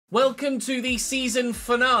Welcome to the season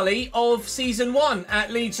finale of Season 1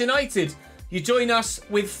 at Leeds United. You join us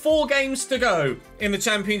with 4 games to go in the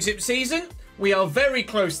Championship season. We are very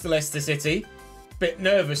close to Leicester City. Bit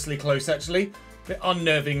nervously close, actually. Bit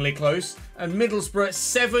unnervingly close. And Middlesbrough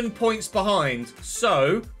 7 points behind.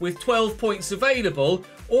 So, with 12 points available,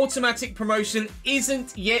 automatic promotion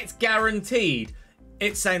isn't yet guaranteed.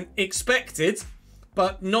 It's an expected,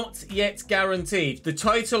 but not yet guaranteed. The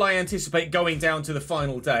title I anticipate going down to the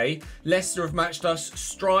final day. Leicester have matched us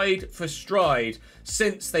stride for stride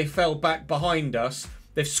since they fell back behind us.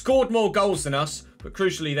 They've scored more goals than us, but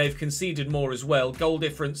crucially they've conceded more as well. Goal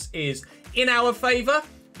difference is in our favour,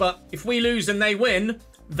 but if we lose and they win,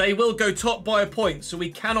 they will go top by a point, so we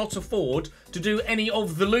cannot afford to do any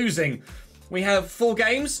of the losing. We have 4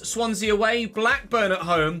 games: Swansea away, Blackburn at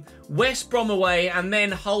home, West Brom away, and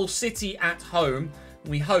then Hull City at home.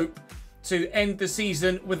 We hope to end the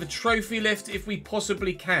season with a trophy lift if we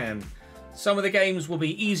possibly can. Some of the games will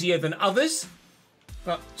be easier than others,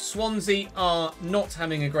 but Swansea are not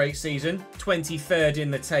having a great season. 23rd in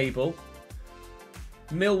the table.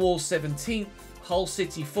 Millwall 17th, Hull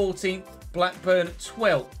City 14th, Blackburn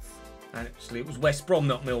 12th. And actually, it was West Brom,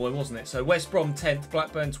 not Millwall, wasn't it? So West Brom 10th,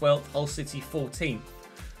 Blackburn 12th, Hull City 14th.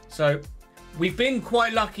 So we've been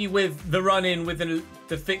quite lucky with the run-in with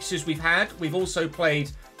the fixtures we've had. We've also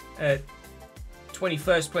played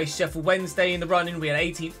 21st place Sheffield Wednesday in the run-in. We had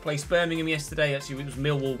 18th place Birmingham yesterday. Actually, it was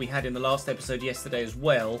Millwall we had in the last episode yesterday as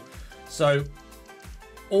well. So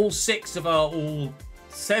all 7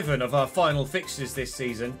 of our final fixtures this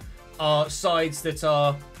season are sides that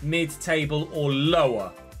are mid-table or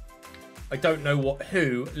lower. I don't know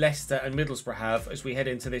who Leicester and Middlesbrough have as we head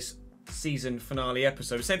into this season finale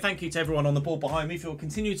episode. So thank you to everyone on the board behind me for your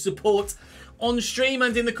continued support on stream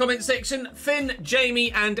and in the comment section. Finn,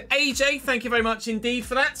 Jamie and AJ, thank you very much indeed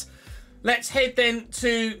for that. Let's head then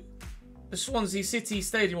to the Swansea City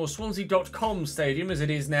Stadium, or Swansea.com Stadium as it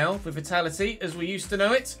is now, for Vitality as we used to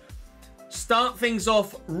know it. Start things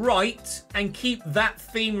off right and keep that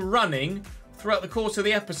theme running throughout the course of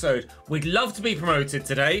the episode. We'd love to be promoted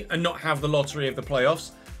today and not have the lottery of the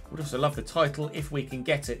playoffs. We'd also love the title if we can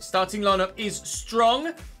get it. Starting lineup is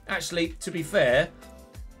strong. Actually, to be fair,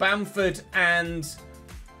 Bamford and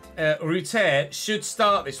Ruter should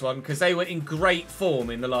start this one because they were in great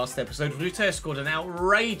form in the last episode. Ruter scored an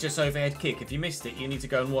outrageous overhead kick. If you missed it, you need to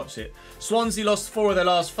go and watch it. Swansea lost 4 of their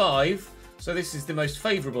last 5, so this is the most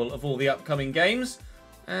favourable of all the upcoming games.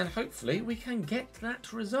 And hopefully we can get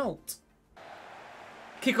that result.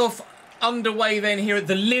 Kickoff underway then here at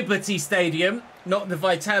the Liberty Stadium, not the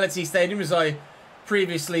Vitality Stadium as I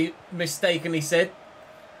previously mistakenly said.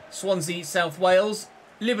 Swansea, South Wales,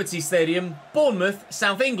 Liberty Stadium, Bournemouth,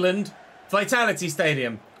 South England, Vitality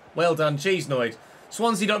Stadium. Well done, Chesnoid.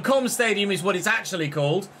 Swansea.com Stadium is what it's actually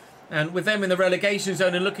called, and with them in the relegation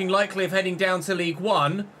zone and looking likely of heading down to League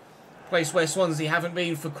One, a place where Swansea haven't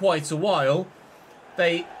been for quite a while,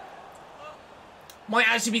 they might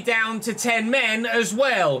actually be down to 10 men as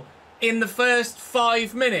well in the first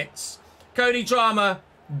 5 minutes. Cody Drama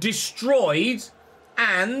destroyed,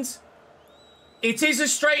 and it is a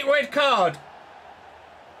straight red card.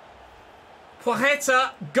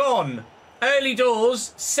 Pochetta gone. Early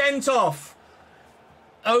doors sent off.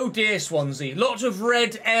 Oh dear, Swansea. Lots of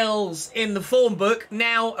red L's in the form book.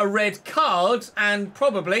 Now a red card and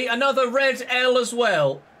probably another red L as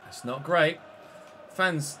well. That's not great.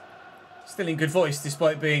 Fans still in good voice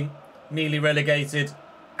despite being nearly relegated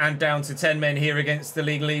and down to 10 men here against the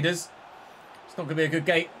league leaders. It's not going to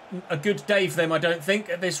be a good day for them, I don't think,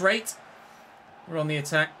 at this rate. We're on the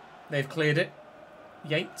attack. They've cleared it.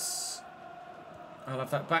 Yates. I'll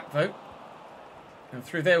have that back, though. And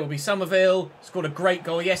through there will be Somerville. Scored a great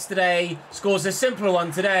goal yesterday. Scores a simpler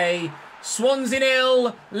one today. Swansea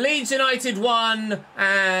 0, Leeds United 1.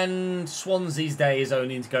 And Swansea's day is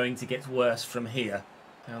only going to get worse from here.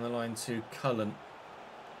 Down the line to Cullen.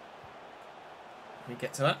 Can we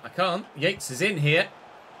get to that? I can't. Yates is in here.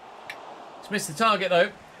 It's missed the target,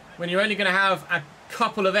 though. When you're only going to have a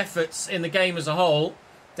couple of efforts in the game as a whole,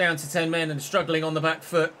 down to 10 men and struggling on the back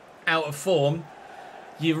foot, out of form,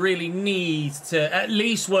 you really need to at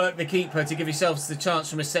least work the keeper to give yourselves the chance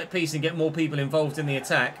from a set piece and get more people involved in the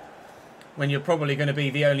attack when you're probably going to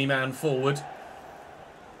be the only man forward.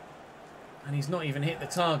 And he's not even hit the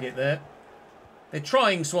target there. They're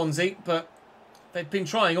trying, Swansea, but they've been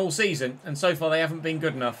trying all season, and so far they haven't been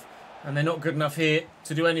good enough. And they're not good enough here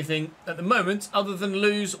to do anything at the moment other than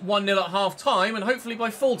lose 1-0 at half-time, and hopefully by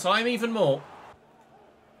full-time even more.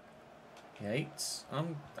 Yates,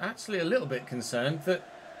 I'm actually a little bit concerned that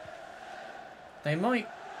they might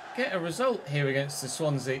get a result here against the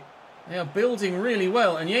Swansea They are building really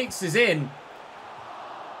well. And Yates is in.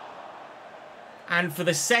 And for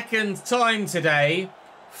the second time today,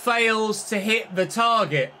 fails to hit the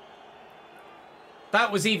target.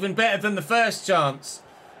 That was even better than the first chance.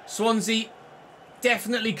 Swansea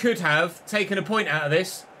definitely could have taken a point out of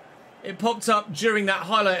this. It popped up during that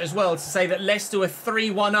highlight as well to say that Leicester were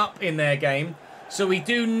 3-1 up in their game. So we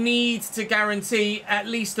do need to guarantee at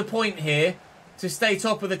least a point here to stay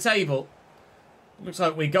top of the table. Looks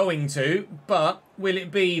like we're going to, but will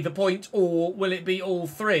it be the point or will it be all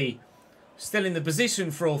three? Still in the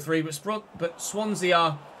position for all three, but Swansea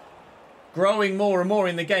are growing more and more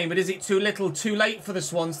in the game. But is it too little, too late for the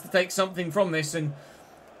Swans to take something from this? And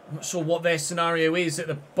I'm not sure what their scenario is at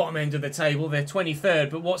the bottom end of the table. They're 23rd,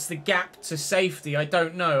 but what's the gap to safety? I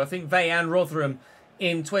don't know. I think they and Rotherham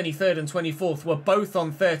in 23rd and 24th were both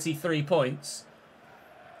on 33 points.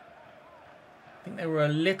 I think they were a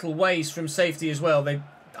little ways from safety as well. They,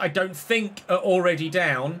 I don't think, are already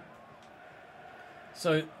down.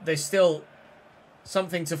 So there's still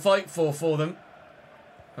something to fight for them.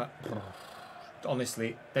 But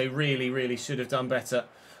honestly, they really, really should have done better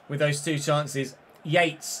with those two chances.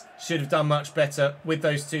 Yates should have done much better with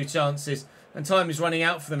those two chances. And time is running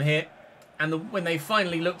out for them here. And when they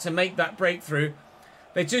finally look to make that breakthrough,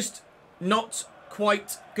 they're just not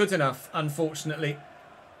quite good enough, unfortunately.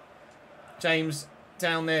 James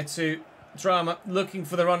down there to Drama, looking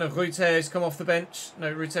for the run of Ruter's come off the bench.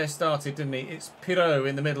 No, Ruter started, didn't he? It's Pirot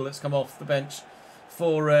in the middle that's come off the bench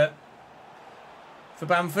for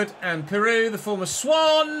Bamford. And Pirot, the former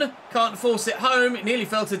Swan, can't force it home. It nearly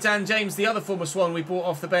fell to Dan James, the other former Swan we brought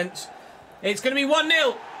off the bench. It's going to be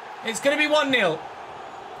 1-0. It's going to be 1-0.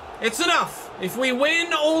 It's enough. If we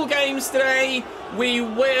win all games today, we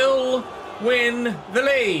will win the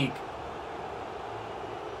league.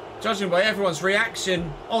 Judging by everyone's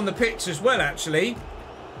reaction on the pitch as well, actually,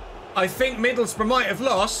 I think Middlesbrough might have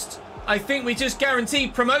lost. I think we just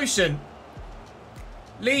guaranteed promotion.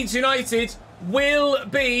 Leeds United will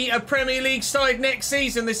be a Premier League side next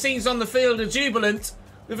season. The scenes on the field are jubilant.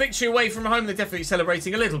 The victory away from home, they're definitely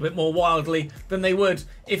celebrating a little bit more wildly than they would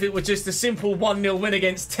if it were just a simple 1-0 win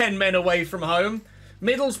against 10 men away from home.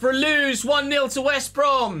 Middlesbrough lose 1-0 to West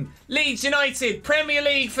Brom. Leeds United, Premier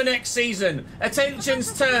League for next season.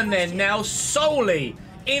 Attention's turned then now solely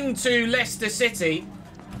into Leicester City.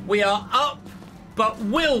 We are up, but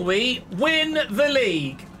will we win the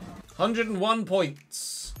league? 101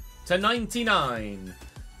 points to 99.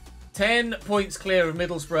 10 points clear of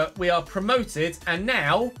Middlesbrough. We are promoted, and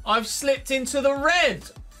now I've slipped into the red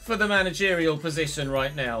for the managerial position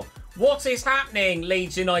right now. What is happening,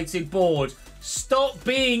 Leeds United board? Stop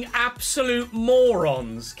being absolute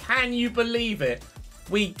morons. Can you believe it?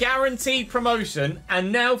 We guaranteed promotion,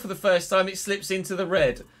 and now for the first time it slips into the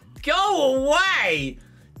red. Go away!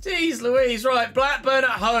 Jeez Louise. Right, Blackburn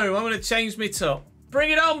at home. I'm going to change my top.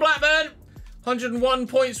 Bring it on, Blackburn! 101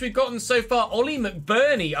 points we've gotten so far. Ollie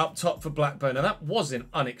McBurney up top for Blackburn, and that wasn't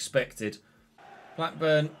unexpected.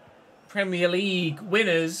 Blackburn, Premier League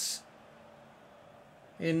winners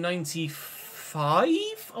in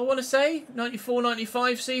 95, I want to say.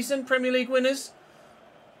 94-95 season, Premier League winners.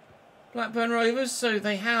 Blackburn Rovers, so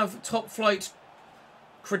they have top flight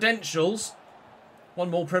credentials.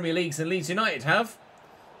 One more Premier Leagues than Leeds United have.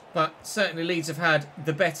 But certainly Leeds have had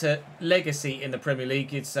the better legacy in the Premier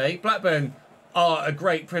League, you'd say. Blackburn are a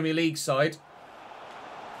great Premier League side,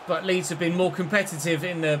 but Leeds have been more competitive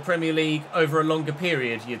in the Premier League over a longer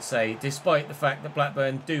period, you'd say, despite the fact that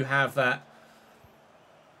Blackburn do have that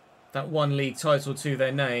one league title to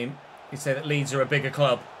their name. You'd say that Leeds are a bigger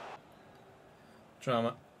club.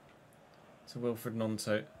 Drama to Wilfred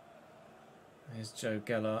Gnonto. There's Joe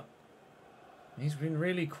Gellar. He's been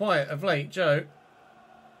really quiet of late. Joe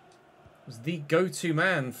was the go-to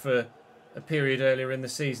man for a period earlier in the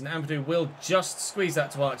season. Amadou will just squeeze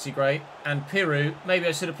that to Archie Gray. And Piru, maybe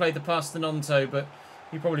I should have played the pass to Gnonto, but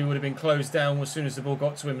he probably would have been closed down as soon as the ball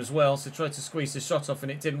got to him as well. So tried to squeeze the shot off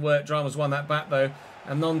and it didn't work. Drama's won that back though.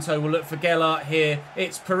 And Gnonto will look for Gellar here.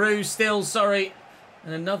 It's Peru still, sorry.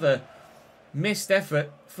 And another missed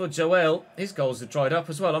effort for Joel. His goals have dried up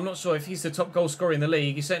as well. I'm not sure if he's the top goal scorer in the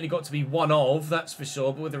league. He's certainly got to be one of, that's for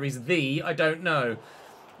sure. But whether he's the, I don't know.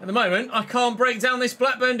 At the moment, I can't break down this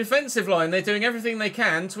Blackburn defensive line. They're doing everything they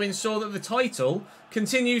can to ensure that the title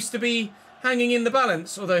continues to be hanging in the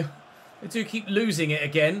balance. Although they do keep losing it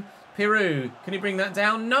again. Piru, can he bring that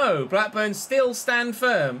down? No. Blackburn still stand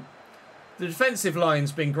firm. The defensive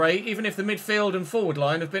line's been great, even if the midfield and forward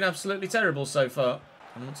line have been absolutely terrible so far.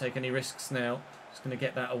 I'm not taking any risks now. Just going to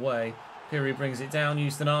get that away. Piru brings it down,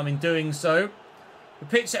 used an arm in doing so. The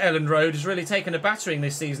pitch at Elland Road has really taken a battering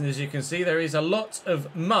this season, as you can see. There is a lot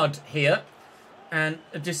of mud here and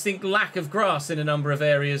a distinct lack of grass in a number of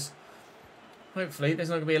areas. Hopefully there's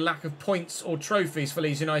not going to be a lack of points or trophies for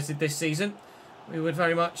Leeds United this season. We would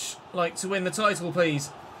very much like to win the title, please.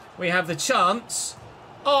 We have the chance.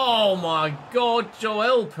 Oh my God,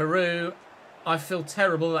 Joel Peru. I feel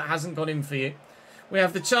terrible that hasn't gone in for you. We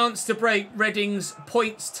have the chance to break Reading's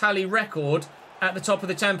points tally record at the top of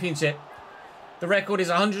the Championship. The record is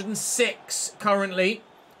 106 currently.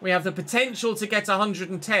 We have the potential to get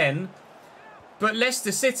 110. But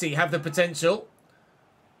Leicester City have the potential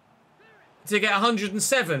to get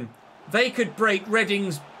 107. They could break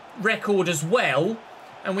Reading's record as well.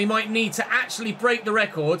 And we might need to actually break the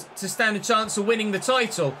record to stand a chance of winning the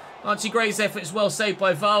title. Archie Gray's effort is well saved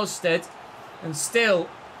by Valstead. And still,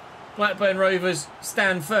 Blackburn Rovers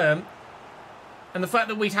stand firm. And the fact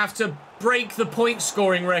that we'd have to break the point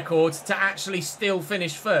scoring record to actually still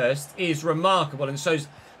finish first is remarkable and shows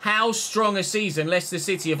how strong a season Leicester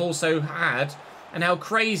City have also had and how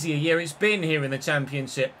crazy a year it's been here in the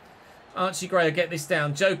Championship. Archie Gray will get this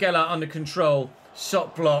down. Joe Geller under control.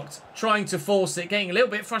 Shot blocked. Trying to force it. Getting a little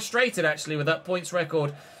bit frustrated actually with that points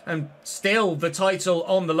record. And still the title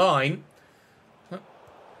on the line.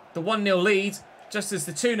 The 1-0 lead, just as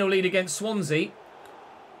the 2-0 lead against Swansea,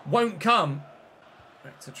 won't come.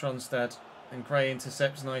 Back to Tronstad, and Gray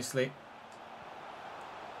intercepts nicely.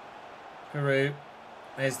 Peru,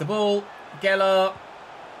 there's the ball. Geller,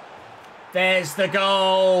 there's the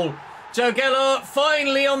goal. Joe Geller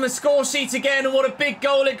finally on the score sheet again, and what a big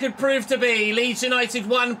goal it could prove to be. Leeds United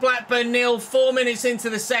 1, Blackburn 0, 4 minutes into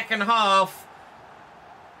the second half.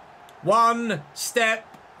 One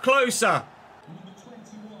step closer.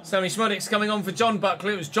 Sammy Schmuddick's coming on for John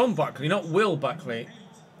Buckley. It was John Buckley, not Will Buckley.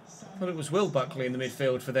 I thought it was Will Buckley in the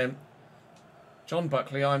midfield for them. John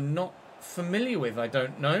Buckley I'm not familiar with, I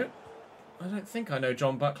don't know. I don't think I know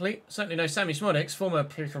John Buckley. Certainly know Sammy Schmuddick's, former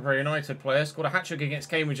Peterborough United player. Scored a hat-trick against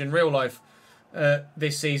Cambridge in real life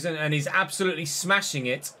this season. And he's absolutely smashing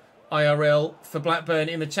it, IRL, for Blackburn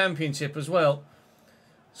in the Championship as well.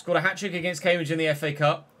 Scored a hat-trick against Cambridge in the FA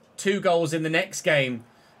Cup. 2 goals in the next game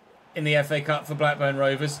in the FA Cup for Blackburn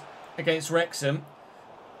Rovers against Wrexham.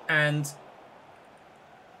 And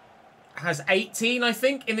has 18, I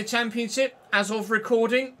think, in the Championship as of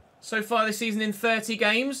recording so far this season in 30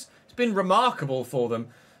 games. It's been remarkable for them.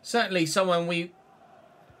 Certainly someone we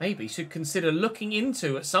maybe should consider looking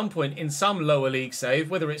into at some point in some lower league save.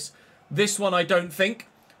 Whether it's this one, I don't think.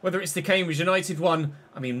 Whether it's the Cambridge United one,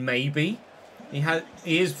 I mean, maybe.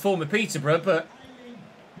 He is former Peterborough, but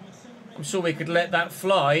I'm sure we could let that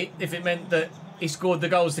fly if it meant that he scored the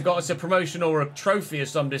goals that got us a promotion or a trophy of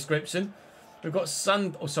some description. We've got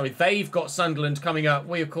they've got Sunderland coming up.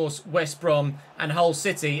 We, of course, West Brom and Hull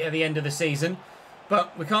City at the end of the season.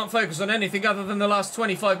 But we can't focus on anything other than the last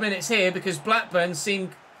 25 minutes here because Blackburn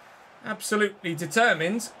seem absolutely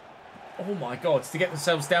determined, oh my God, to get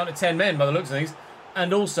themselves down to 10 men by the looks of things,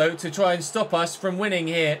 and also to try and stop us from winning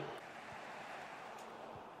here.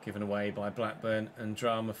 Given away by Blackburn and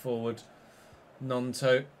drama forward.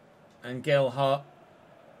 Nonto and Gelhart.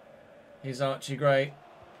 Here's Archie Gray.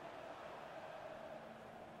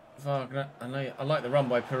 Wagner. I like the run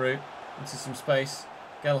by Peru into some space.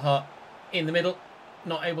 Gelhart in the middle.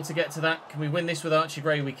 Not able to get to that. Can we win this with Archie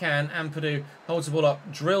Gray? We can. Ampadu holds the ball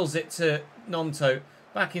up. Drills it to Nonto.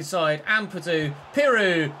 Back inside. Ampadu.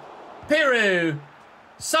 Peru.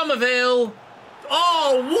 Somerville.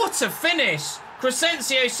 Oh, what a finish.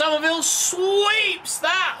 Crescencio Somerville sweeps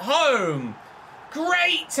that home.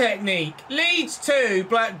 Great technique. Leeds 2,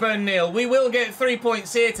 Blackburn 0. We will get 3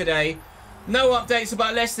 points here today. No updates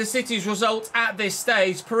about Leicester City's result at this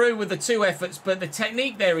stage. Peru with the 2 efforts, but the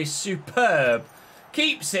technique there is superb.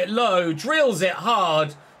 Keeps it low, drills it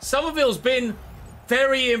hard. Somerville's been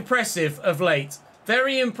very impressive of late.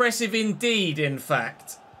 Very impressive indeed, in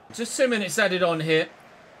fact. Just 2 minutes added on here.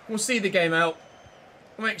 We'll see the game out.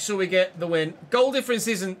 Make sure we get the win. Goal difference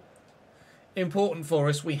isn't important for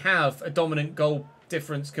us. We have a dominant goal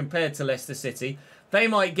difference compared to Leicester City. They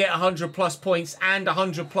might get 100 plus points and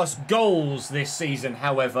 100 plus goals this season,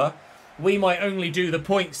 however. We might only do the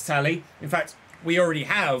points tally. In fact, we already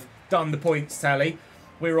have done the points tally.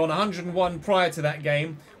 We were on 101 prior to that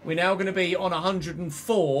game. We're now going to be on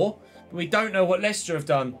 104. We don't know what Leicester have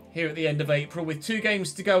done here at the end of April. With 2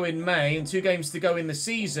 games to go in May and 2 games to go in the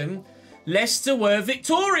season, Leicester were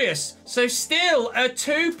victorious. So still a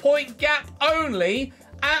 2-point gap only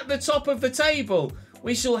at the top of the table.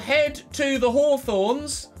 We shall head to the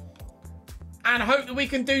Hawthorns and hope that we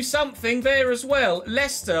can do something there as well.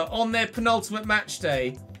 Leicester on their penultimate match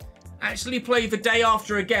day. actually play the day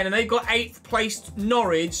after again, and they've got 8th placed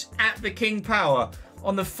Norwich at the King Power.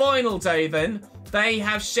 On the final day then, they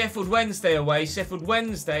have Sheffield Wednesday away. Sheffield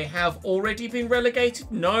Wednesday have already been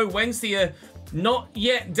relegated. No, Wednesday are not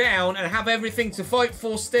yet down and have everything to fight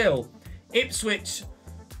for still. Ipswich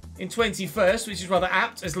in 21st, which is rather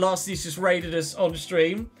apt, as Larsie's just raided us on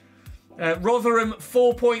stream. Rotherham,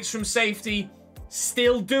 4 points from safety,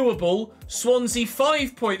 still doable. Swansea,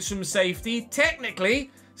 5 points from safety,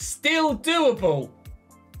 technically still doable.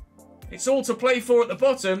 It's all to play for at the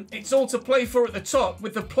bottom. It's all to play for at the top,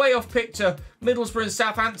 with the playoff picture, Middlesbrough and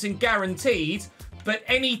Southampton guaranteed. But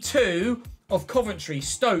any two of Coventry,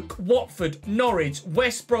 Stoke, Watford, Norwich,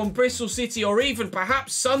 West Brom, Bristol City, or even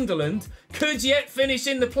perhaps Sunderland could yet finish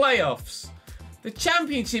in the playoffs. The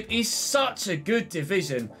Championship is such a good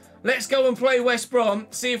division. Let's go and play West Brom,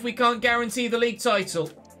 see if we can't guarantee the league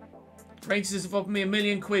title. Rangers have offered me £1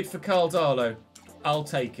 million for Carl Darlow. I'll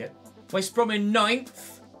take it. West Brom in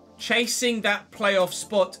 9th, chasing that playoff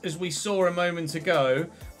spot as we saw a moment ago.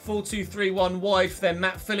 4-2-3-1 wide for them.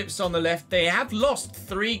 Matt Phillips on the left. They have lost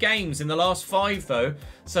 3 games in the last 5 though,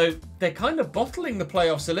 so they're kind of bottling the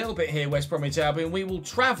playoffs a little bit here, West Bromwich Albion. We will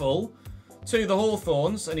travel to the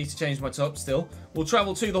Hawthorns. I need to change my top still. We'll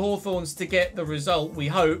travel to the Hawthorns to get the result, we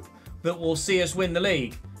hope, that will see us win the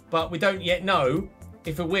league. But we don't yet know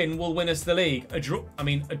if a win will win us the league. A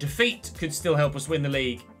defeat could still help us win the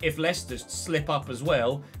league if Leicester slip up as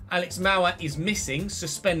well. Alex Mauer is missing,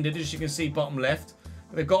 suspended, as you can see bottom left.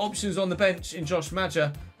 They've got options on the bench in Josh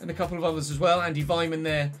Madger and a couple of others as well. Andy Vyman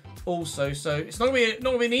there also. So it's not going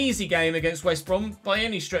to be an easy game against West Brom by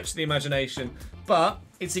any stretch of the imagination. But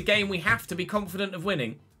it's a game we have to be confident of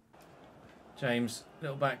winning. James,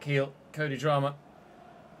 little back heel. Cody Drama.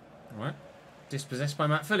 All right. Dispossessed by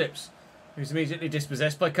Matt Phillips, who's immediately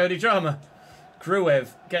dispossessed by Cody Drama. Gruev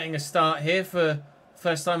getting a start here for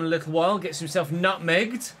first time in a little while. Gets himself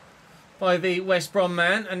nutmegged by the West Brom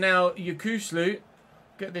man. And now Yukuslu.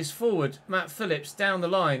 Get this forward. Matt Phillips down the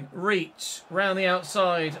line. Reach. Round the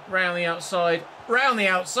outside. Round the outside. Round the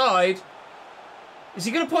outside. Is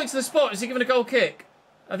he going to point to the spot? Is he giving a goal kick?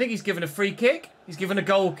 I think he's given a free kick. He's given a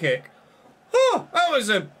goal kick. Oh, that was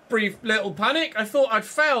a brief little panic. I thought I'd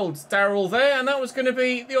fouled Darryl there, and that was going to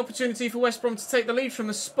be the opportunity for West Brom to take the lead from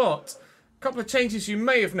the spot. A couple of changes you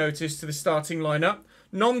may have noticed to the starting lineup.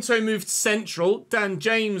 Nonto moved central. Dan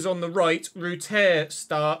James on the right. Ruter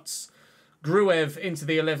starts. Gruev into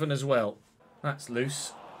the 11 as well. That's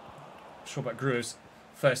loose. Not sure about Gruev's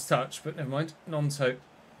first touch, but never mind. Nonto.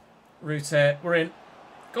 Ruter. We're in.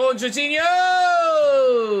 Go on, Jorginho!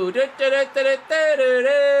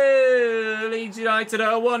 Leeds United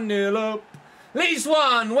are 1-0 up. Leeds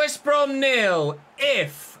 1, West Brom 0.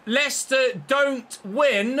 If Leicester don't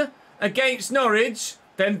win against Norwich,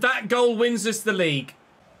 then that goal wins us the league.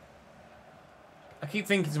 I keep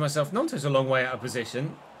thinking to myself, Nonto's a long way out of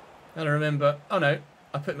position. And I remember, oh no,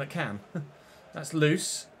 I put McCann. That's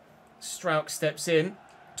loose. Strauch steps in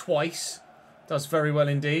twice. Does very well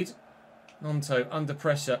indeed. Nonto under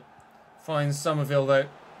pressure. Finds Somerville though.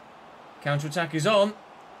 Counter-attack is on.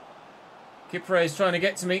 Kipre is trying to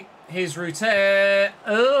get to me. Here's Ruter.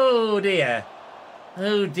 Oh dear.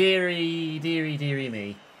 Oh dearie, dearie, dearie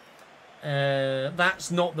me. That's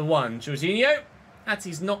not the one. Jorginho. That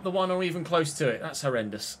is not the one or even close to it. That's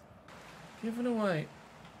horrendous. Given away.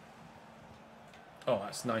 Oh,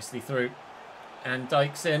 that's nicely through. And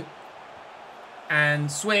Dykes in.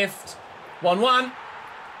 And Swift. 1-1.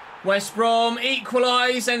 West Brom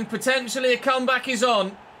equalise and potentially a comeback is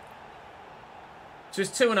on.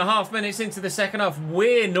 Just 2.5 minutes into the second half.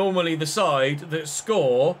 We're normally the side that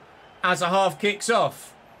score as a half kicks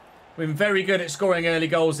off. We've been very good at scoring early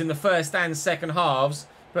goals in the first and second halves.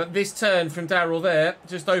 But this turn from Darryl there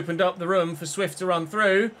just opened up the room for Swift to run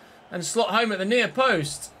through and slot home at the near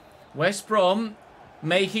post. West Brom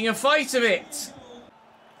making a fight of it.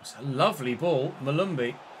 It's a lovely ball.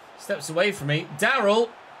 Malumbi steps away from me. Darryl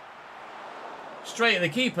straight at the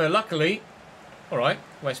keeper, luckily. All right,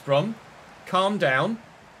 West Brom, calm down.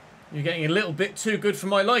 You're getting a little bit too good for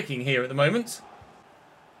my liking here at the moment.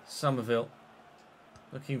 Somerville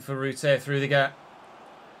looking for Ruter through the gap.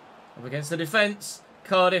 Up against the defence.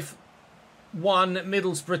 Cardiff 1,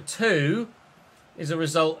 Middlesbrough 2 is a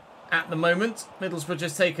result at the moment. Middlesbrough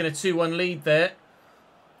just taken a 2-1 lead there.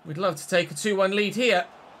 We'd love to take a 2-1 lead here.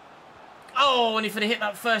 Oh, and if he'd hit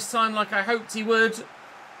that first time like I hoped he would,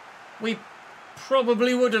 we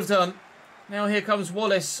probably would have done. Now here comes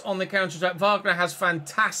Wallace on the counter-attack. Wagner has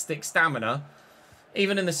fantastic stamina.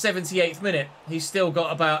 Even in the 78th minute, he's still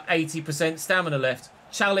got about 80% stamina left.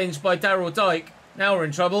 Challenged by Darryl Dike. Now we're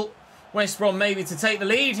in trouble. West Brom maybe to take the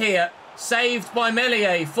lead here. Saved by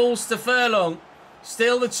Meslier. Falls to Furlong.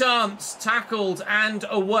 Still the chance. Tackled and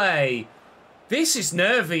away. This is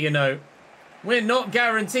nervy, you know. We're not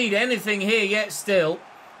guaranteed anything here yet still.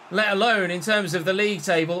 Let alone in terms of the league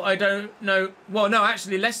table. I don't know. Well, no,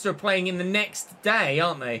 actually, Leicester are playing in the next day,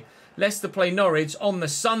 aren't they? Leicester play Norwich on the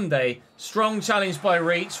Sunday. Strong challenge by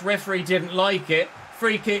Reach. Referee didn't like it.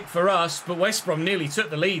 Free kick for us, but West Brom nearly took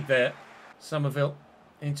the lead there. Somerville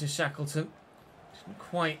into Shackleton. Didn't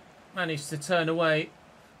quite manage to turn away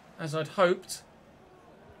as I'd hoped.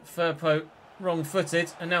 Firpo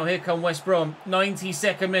wrong-footed, and now here come West Brom.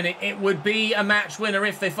 92nd minute. It would be a match winner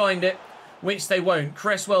if they find it, which they won't.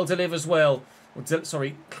 Cresswell delivers well.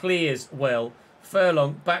 Clears well.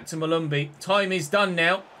 Furlong back to Malumbi. Time is done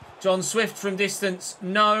now. John Swift from distance,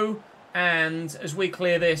 no. And as we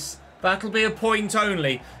clear this, that'll be a point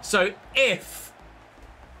only. So if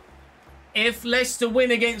Leicester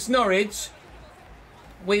win against Norwich,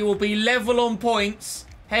 we will be level on points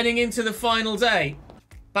heading into the final day.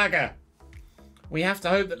 Bagger. We have to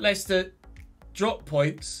hope that Leicester drop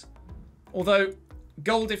points. Although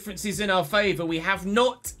goal difference is in our favour, we have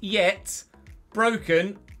not yet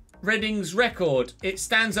broken Reading's record. It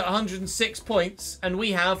stands at 106 points and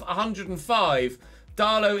we have 105.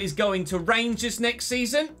 Darlow is going to Rangers next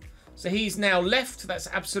season. So he's now left. That's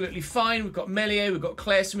absolutely fine. We've got Meslier, we've got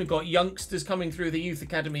Claesson, we've got youngsters coming through the youth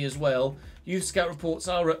academy as well. Youth scout reports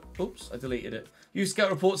are... Oops, I deleted it. Youth scout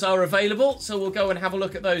reports are available, so we'll go and have a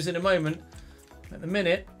look at those in a moment. At the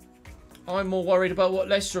minute, I'm more worried about what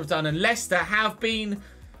Leicester have done. And Leicester have been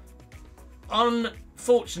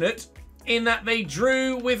unfortunate in that they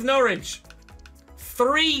drew with Norwich.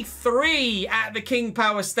 3-3 at the King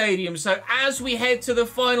Power Stadium. So as we head to the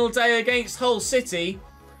final day against Hull City,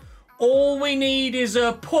 all we need is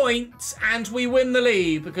a point and we win the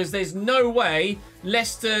league, because there's no way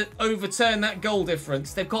Leicester overturn that goal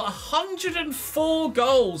difference. They've got 104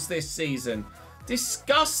 goals this season.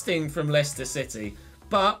 Disgusting from Leicester City.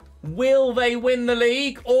 But will they win the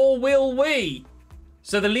league or will we?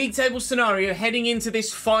 So the league table scenario heading into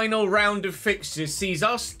this final round of fixtures sees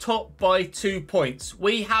us top by 2 points.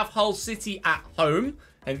 We have Hull City at home,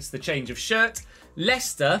 hence the change of shirt.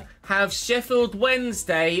 Leicester have Sheffield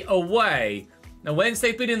Wednesday away. Now, Wednesday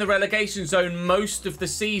have been in the relegation zone most of the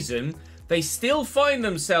season. They still find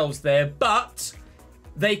themselves there, but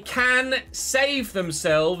they can save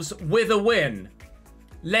themselves with a win.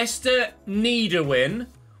 Leicester need a win.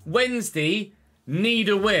 Wednesday need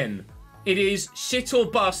a win. It is shit or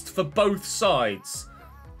bust for both sides.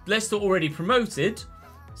 Leicester already promoted,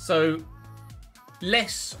 so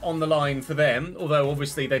less on the line for them, although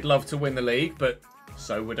obviously they'd love to win the league, but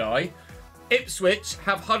so would I. Ipswich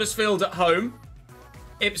have Huddersfield at home.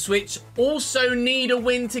 Ipswich also need a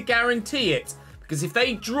win to guarantee it, because if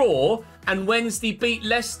they draw and Wednesday beat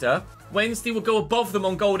Leicester, Wednesday will go above them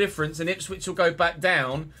on goal difference and Ipswich will go back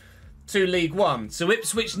down to League One. So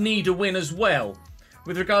Ipswich need a win as well.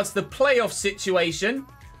 With regards to the playoff situation,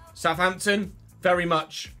 Southampton very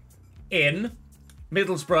much in.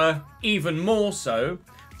 Middlesbrough even more so.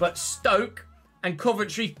 But Stoke and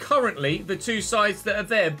Coventry currently the two sides that are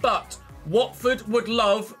there. But Watford would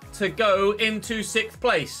love to go into 6th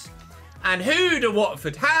place. And who do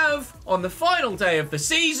Watford have on the final day of the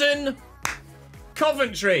season?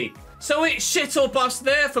 Coventry. So it's shit or bust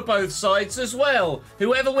there for both sides as well.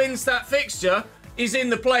 Whoever wins that fixture is in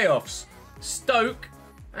the playoffs. Stoke,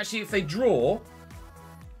 actually, if they draw,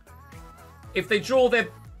 it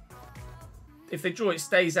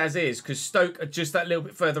stays as is, because Stoke are just that little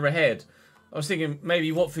bit further ahead. I was thinking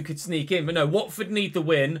maybe Watford could sneak in, but no, Watford need the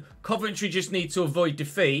win. Coventry just need to avoid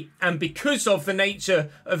defeat. And because of the nature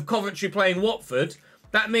of Coventry playing Watford,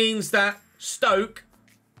 that means that Stoke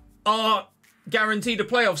are guaranteed a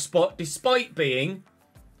playoff spot despite being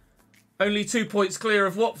only 2 points clear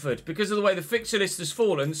of Watford. Because of the way the fixture list has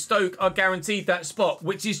fallen, Stoke are guaranteed that spot,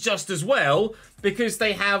 which is just as well because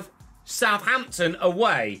they have Southampton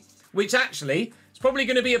away, which actually is probably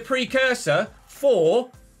going to be a precursor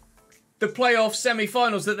for the playoff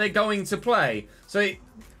semi-finals that they're going to play. So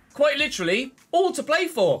quite literally, all to play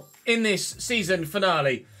for in this season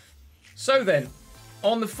finale. So then,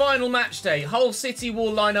 on the final match day, Hull City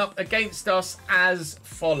will line up against us as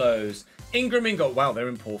follows. Ingram in goal. Wow, they're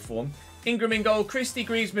in poor form. Ingram in goal. Christie,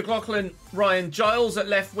 Greaves, McLaughlin, Ryan Giles at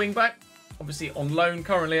left wing-back. Obviously on loan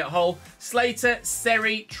currently at Hull. Slater,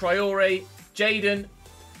 Seri, Traore, Jaden,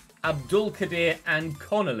 Abdul-Kadir and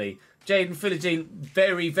Connolly. Jaden Philogene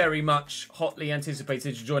very, very much hotly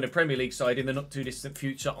anticipated to join a Premier League side in the not-too-distant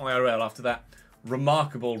future IRL after that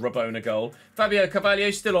remarkable Rabona goal. Fabio Carvalho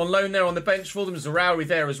still on loan there on the bench for them. Zarauri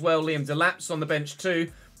there as well. Liam Delap's on the bench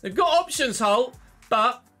too. They've got options, Hull,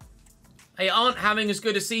 but They aren't having as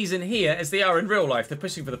good a season here as they are in real life. They're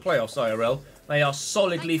pushing for the playoffs, IRL. They are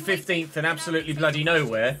solidly 15th and absolutely bloody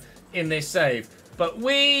nowhere in this save. But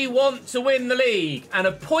we want to win the league, and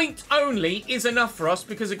a point only is enough for us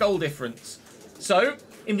because of goal difference. So,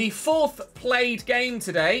 in the 4th played game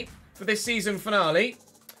today for this season finale,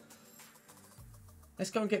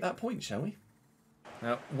 let's go and get that point, shall we?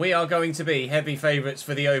 Now, we are going to be heavy favourites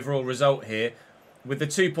for the overall result here. With the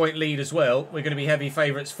 2-point lead as well, we're going to be heavy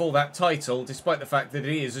favourites for that title, despite the fact that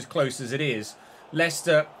it is as close as it is.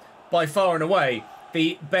 Leicester, by far and away,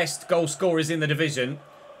 the best goal scorers in the division.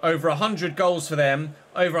 Over 100 goals for them,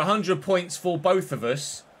 over 100 points for both of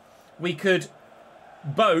us. We could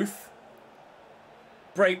both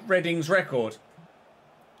break Reading's record.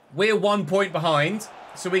 We're 1 point behind,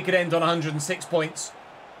 so we could end on 106 points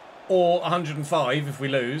or 105 if we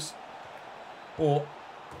lose, or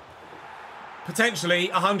potentially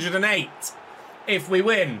 108 if we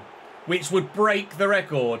win, which would break the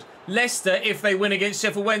record. Leicester, if they win against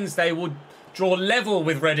Sheffield Wednesday, would draw level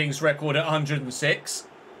with Reading's record at 106.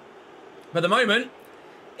 But at the moment,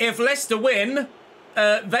 if Leicester win,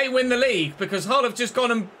 they win the league because Hull have just gone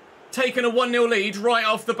and taken a 1-0 lead right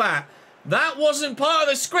off the bat. That wasn't part of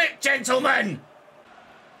the script, gentlemen!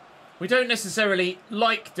 We don't necessarily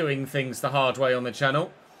like doing things the hard way on the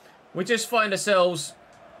channel. We just find ourselves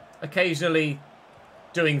occasionally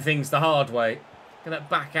doing things the hard way. Going to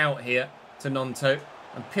back out here to Nonto.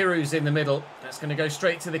 And Piru's in the middle. That's going to go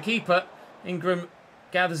straight to the keeper. Ingram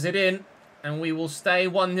gathers it in. And we will stay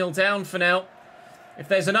 1-0 down for now. If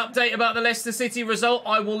there's an update about the Leicester City result,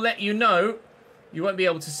 I will let you know. You won't be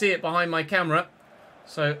able to see it behind my camera.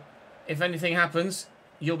 So, if anything happens,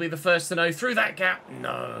 you'll be the first to know through that gap.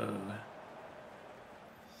 No.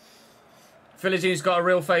 Philigine's got a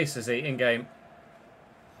real face, has he, in-game?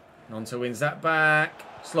 Nonto wins that back.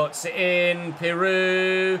 Slots it in.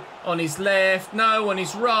 Piru on his left. No, on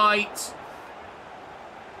his right.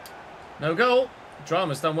 No goal.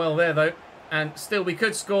 Drama's done well there, though. And still we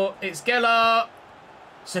could score. It's Gellart.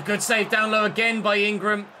 It's a good save down low again by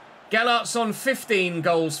Ingram. Gellart's on 15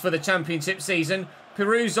 goals for the championship season.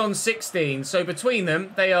 Piru's on 16. So between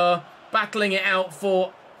them, they are battling it out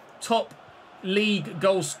for top league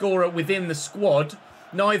goal scorer within the squad.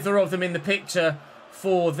 Neither of them in the picture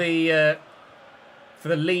for the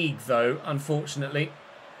league, though, unfortunately.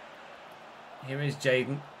 Here is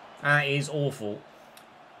Jaden. That is awful.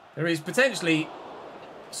 There is potentially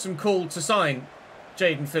some call to sign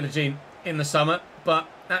Jaden Philogene in the summer, but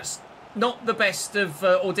that's not the best of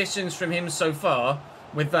auditions from him so far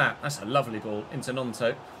with that. That's a lovely ball into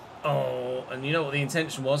Nonto. Oh, and you know what the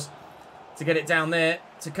intention was? To get it down there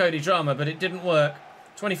to Cody Drama, but it didn't work.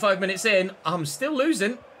 25 minutes in, I'm still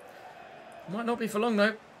losing. Might not be for long,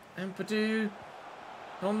 though. Ampadu,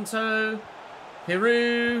 Nonto,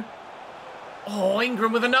 Piru. Oh,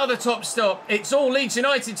 Ingram with another top stop. It's all Leeds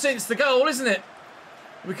United since the goal, isn't it?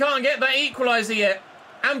 We can't get that equaliser yet.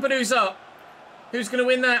 Ampadu's up. Who's going to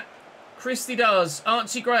win that? Christie does.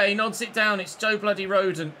 Archie Gray nods it down. It's Joe Bloody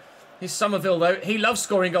Roden. Here's Somerville, though. He loves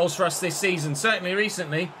scoring goals for us this season, certainly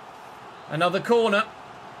recently. Another corner.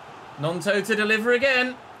 Nonto to deliver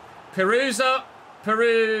again. Piru's up.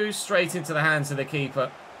 Piru straight into the hands of the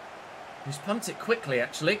keeper, who's pumped it quickly,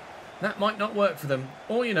 actually. That might not work for them.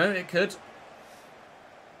 Or, you know, it could.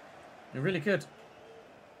 It really could.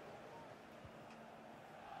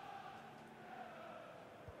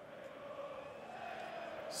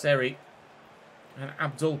 Seri and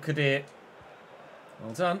Abdul Qadir.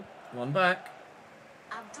 Well done. One back.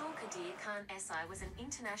 Abdul Qadir Khan SI was an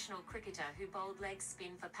international cricketer who bowled leg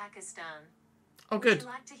spin for Pakistan. Oh, good. Would you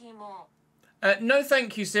like to hear more? No,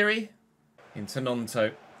 thank you, Siri. Into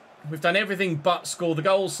Nonto. We've done everything but score the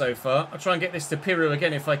goals so far. I'll try and get this to Piru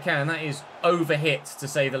again if I can. That is overhit, to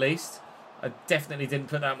say the least. I definitely didn't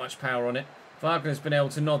put that much power on it. Wagner's been able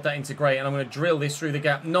to nod that into great, and I'm going to drill this through the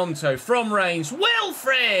gap. Nonto from range.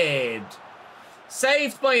 Wilfred!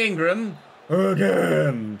 Saved by Ingram.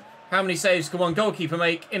 Again. How many saves can one goalkeeper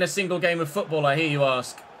make in a single game of football, I hear you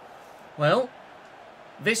ask? Well,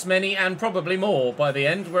 this many and probably more by the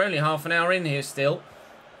end. We're only half an hour in here still.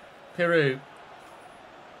 Piru.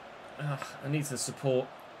 I need the support.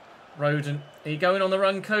 Roden. Are you going on the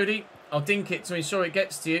run, Cody? I'll dink it to ensure it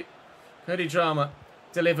gets to you. Cody Drama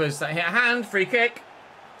delivers that hit hand. Free kick.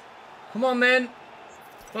 Come on, then.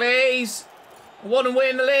 Please. I want to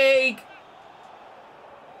win the league.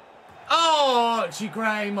 Oh, Archie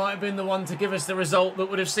Gray might have been the one to give us the result that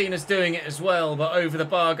would have seen us doing it as well. But over the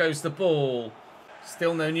bar goes the ball.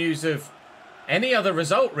 Still no news of any other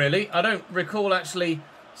result, really. I don't recall actually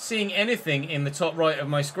seeing anything in the top right of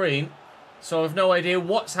my screen. So I've no idea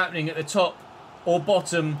what's happening at the top or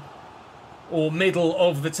bottom or middle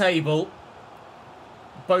of the table.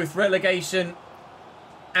 Both relegation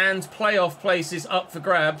and playoff places up for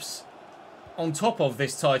grabs on top of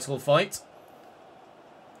this title fight.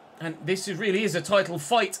 And this really is a title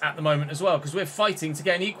fight at the moment as well, because we're fighting to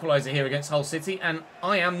get an equaliser here against Hull City, and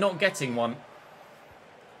I am not getting one.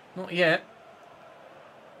 Not yet.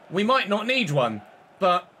 We might not need one,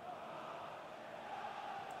 but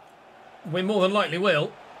we more than likely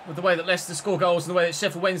will, with the way that Leicester score goals and the way that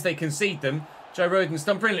Sheffield Wednesday concede them. Joe Rodon's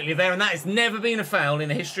done brilliantly there, and that has never been a foul in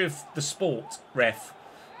the history of the sport, ref.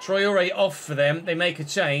 Traoré off for them. They make a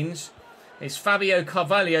change. It's Fabio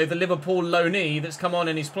Carvalho, the Liverpool loanee, that's come on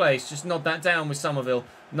in his place. Just nod that down with Somerville.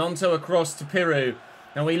 Nonto across to Piru.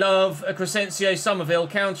 And we love a Crescencio Somerville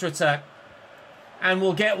counter-attack. And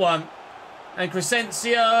we'll get one. And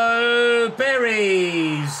Crescencio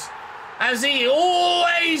buries, as he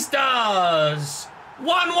always does.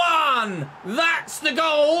 1-1. That's the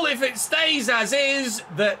goal, if it stays as is,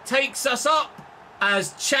 that takes us up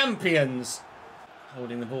as champions.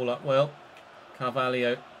 Holding the ball up well.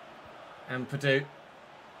 Carvalho and Purdue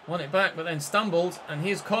won it back, but then stumbled. And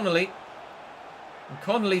here's Connolly. And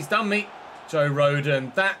Connolly's done me. Joe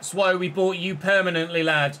Rodon, that's why we bought you permanently,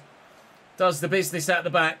 lad. Does the business at the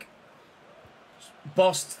back.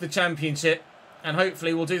 Bossed the Championship. And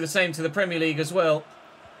hopefully we'll do the same to the Premier League as well.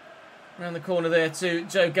 Around the corner there too,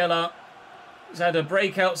 Joe Gellar. He's had a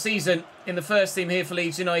breakout season in the first team here for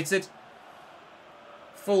Leeds United.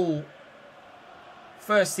 Full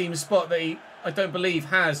first team spot that he, I don't believe,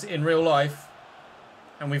 has in real life.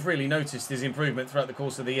 And we've really noticed his improvement throughout the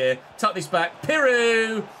course of the year. Tuck this back.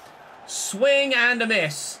 Piru! Swing and a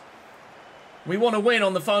miss. We want to win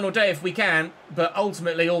on the final day if we can, but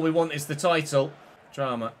ultimately all we want is the title.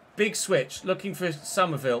 Drama. Big switch. Looking for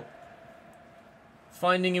Somerville.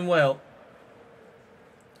 Finding him well.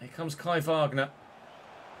 Here comes Kai Wagner.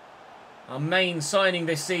 Our main signing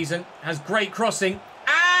this season. Has great crossing.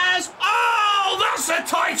 As... Oh, that's a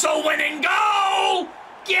title-winning goal!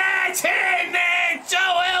 Get in there,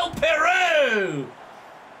 Joel Piru!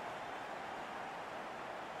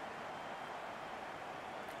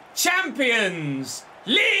 Champions!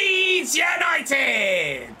 Leeds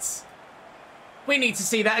United! We need to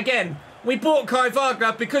see that again. We bought Kai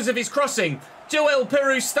Wagner because of his crossing. Joel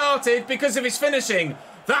Piru started because of his finishing.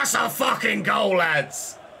 That's a fucking goal,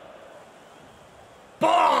 lads.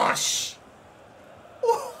 Bosh!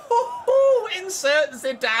 Insert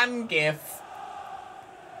Zidane gif.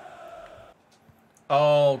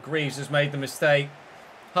 Oh, Greaves has made the mistake.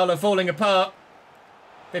 Hull are falling apart.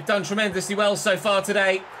 They've done tremendously well so far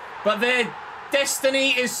today, but their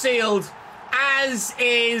destiny is sealed, as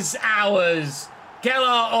is ours.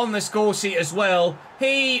 Gellar on the score sheet as well.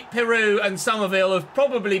 He, Piru and Somerville have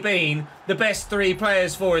probably been the best three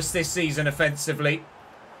players for us this season offensively.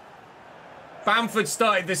 Bamford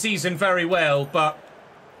started the season very well, but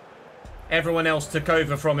everyone else took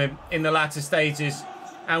over from him in the latter stages.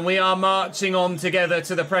 And we are marching on together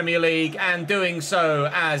to the Premier League and doing so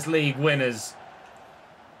as league winners.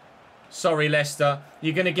 Sorry, Leicester.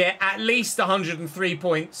 You're going to get at least 103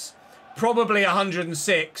 points, probably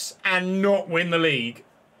 106, and not win the league.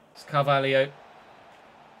 It's Carvalho.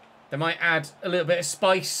 They might add a little bit of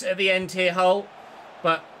spice at the end here, Hull,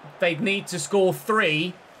 but they'd need to score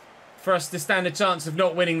 3 for us to stand a chance of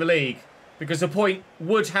not winning the league, because a point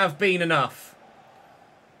would have been enough.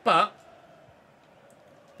 But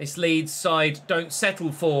this Leeds side don't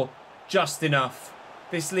settle for just enough.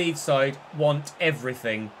 This Leeds side want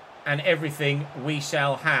everything, and everything we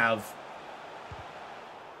shall have.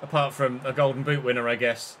 Apart from a Golden Boot winner, I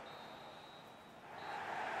guess.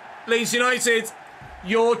 Leeds United,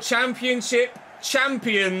 your Championship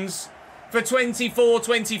champions for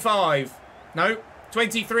 24-25. No,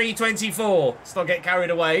 23-24. Let's not get carried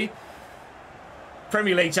away.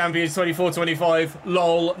 Premier League champions 24-25.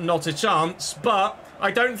 Lol, not a chance. But I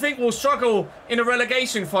don't think we'll struggle in a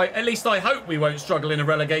relegation fight. At least I hope we won't struggle in a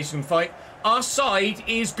relegation fight. Our side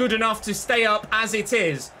is good enough to stay up as it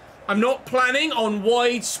is. I'm not planning on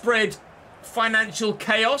widespread financial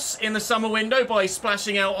chaos in the summer window by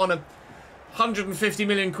splashing out on 150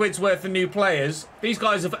 million quid's worth of new players. These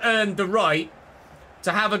guys have earned the right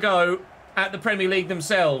to have a go at the Premier League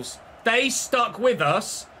themselves. They stuck with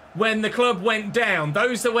us when the club went down.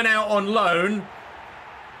 Those that went out on loan,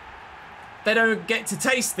 they don't get to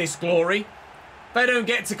taste this glory. They don't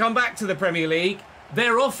get to come back to the Premier League.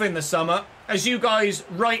 They're off in the summer, as you guys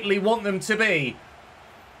rightly want them to be.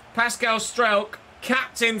 Pascal Strauch,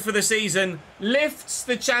 captain for the season, lifts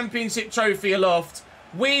the Championship trophy aloft.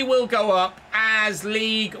 We will go up as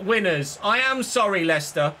league winners. I am sorry,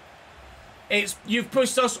 Leicester. You've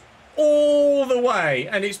pushed us all the way.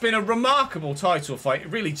 And it's been a remarkable title fight. It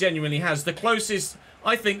really genuinely has. The closest,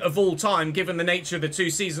 I think, of all time, given the nature of the 2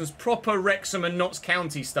 seasons. Proper Wrexham and Notts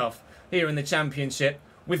County stuff here in the Championship,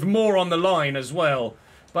 with more on the line as well.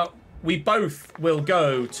 But we both will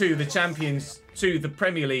go to the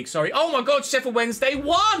Premier League, sorry. Oh my God, Sheffield Wednesday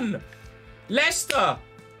won! Leicester!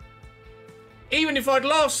 Even if I'd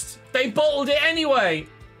lost, they bottled it anyway.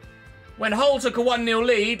 When Hull took a 1-0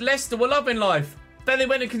 lead, Leicester were loving life. Then they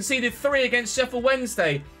went and conceded 3 against Sheffield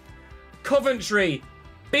Wednesday. Coventry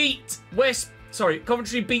beat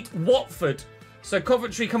Watford. So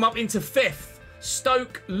Coventry come up into 5th.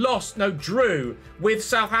 Stoke drew with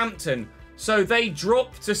Southampton. So they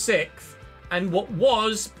dropped to 6th. And what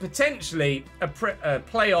was potentially a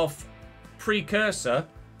playoff precursor,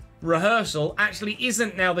 rehearsal, actually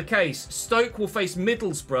isn't now the case. Stoke will face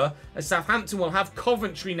Middlesbrough, as Southampton will have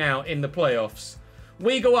Coventry now in the playoffs.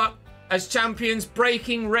 We go up as champions,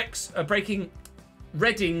 breaking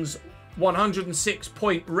Reading's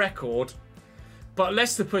 106-point record. But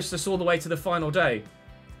Leicester pushed us all the way to the final day.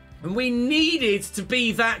 And we needed to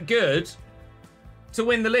be that good to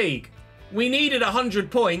win the league. We needed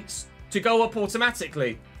 100 points to go up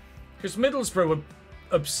automatically. Because Middlesbrough were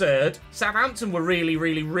absurd. Southampton were really,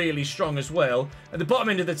 really, really strong as well. At the bottom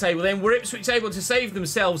end of the table then, were Ipswich able to save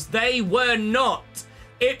themselves? They were not.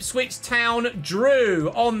 Ipswich Town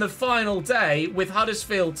drew on the final day with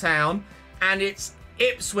Huddersfield Town. And it's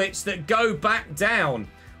Ipswich that go back down.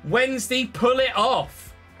 Wednesday pull it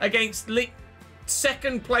off against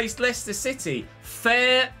second place Leicester City.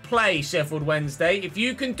 Fair play, Sheffield Wednesday. If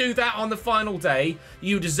you can do that on the final day,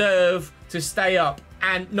 you deserve to stay up.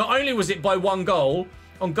 And not only was it by 1 goal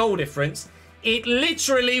on goal difference, it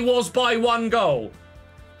literally was by 1 goal.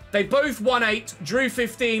 They both won 8, drew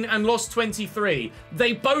 15 and lost 23.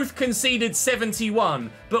 They both conceded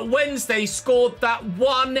 71. But Wednesday scored that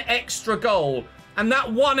 1 extra goal. And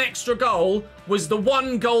that 1 extra goal was the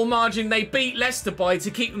 1 goal margin they beat Leicester by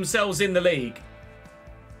to keep themselves in the league.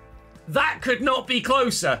 That could not be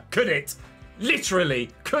closer, could it? Literally,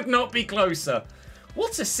 could not be closer.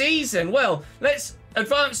 What a season. Well, let's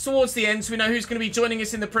advance towards the end so we know who's going to be joining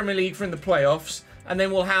us in the Premier League from the playoffs. And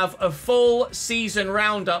then we'll have a full season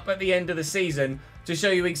roundup at the end of the season to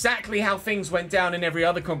show you exactly how things went down in every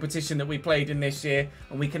other competition that we played in this year.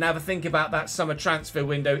 And we can have a think about that summer transfer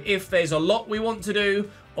window, if there's a lot we want to do,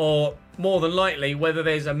 or more than likely, whether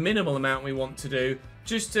there's a minimal amount we want to do,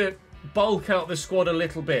 just to bulk out the squad a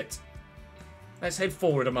little bit. Let's head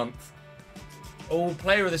forward a month. Oh,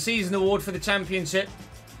 Player of the Season award for the Championship.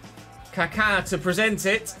 Kaká to present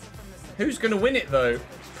it. Who's going to win it, though?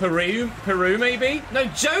 Peru, maybe? No,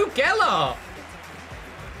 Joe Gelhardt.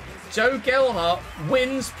 Joe Gelhardt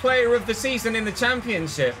wins Player of the Season in the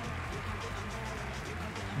Championship.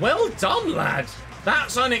 Well done, lad.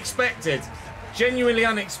 That's unexpected. Genuinely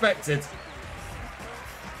unexpected.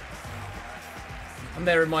 I'm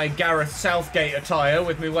there in my Gareth Southgate attire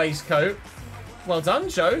with my waistcoat. Well done,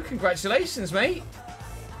 Joe. Congratulations, mate.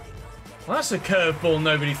 Well, that's a curveball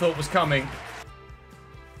nobody thought was coming.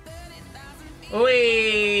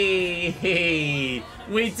 Whee!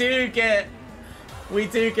 We do get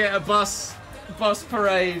a bus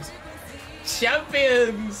parade.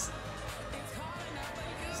 Champions!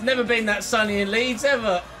 It's never been that sunny in Leeds,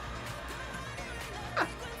 ever.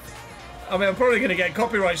 I mean, I'm probably going to get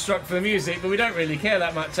copyright struck for the music, but we don't really care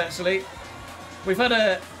that much, actually. We've had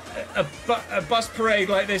a bus parade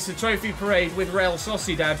like this, a trophy parade with Real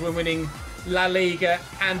Sociedad when winning La Liga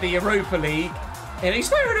and the Europa League. And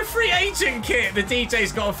he's wearing a free agent kit. The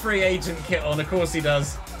DJ's got a free agent kit on, of course he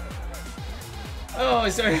does. Oh,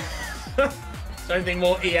 is there anything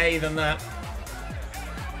more EA than that?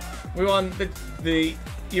 We won the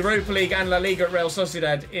Europa League and La Liga at Real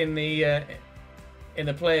Sociedad in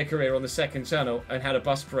the player career on the second channel and had a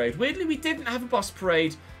bus parade. Weirdly, we didn't have a bus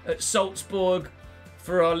parade at Salzburg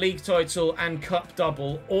for our league title and cup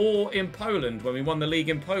double, or in Poland when we won the league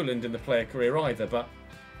in Poland in the player career either, but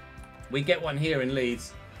we get one here in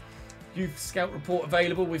Leeds. Youth Scout report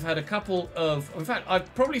available. We've had a couple of... In fact,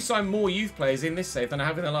 I've probably signed more youth players in this save than I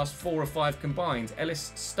have in the last 4 or 5 combined.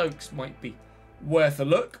 Ellis Stokes might be worth a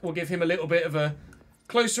look. We'll give him a little bit of a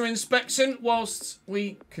closer inspection whilst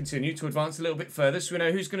we continue to advance a little bit further so we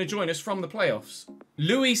know who's going to join us from the playoffs.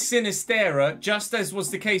 Luis Sinistera, just as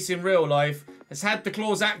was the case in real life, has had the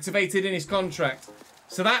clause activated in his contract.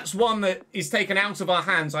 So that's one that is taken out of our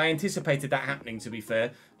hands. I anticipated that happening, to be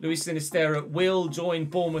fair. Luis Sinistera will join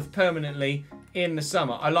Bournemouth permanently in the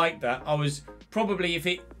summer. I like that. I was probably, if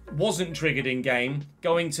it wasn't triggered in-game,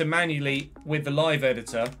 going to manually, with the live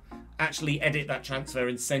editor, actually edit that transfer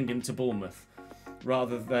and send him to Bournemouth.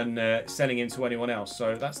 rather than selling him to anyone else.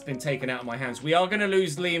 So that's been taken out of my hands. We are going to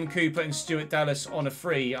lose Liam Cooper and Stuart Dallas on a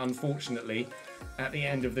free, unfortunately, at the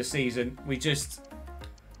end of the season.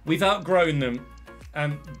 We've outgrown them.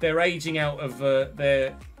 They're aging out of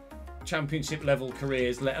their championship level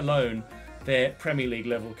careers, let alone their Premier League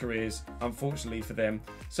level careers, unfortunately for them.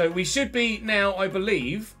 So we should be now, I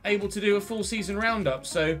believe, able to do a full season roundup.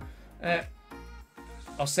 So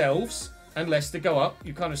ourselves and Leicester go up.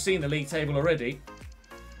 You've kind of seen the league table already,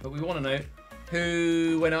 but we want to know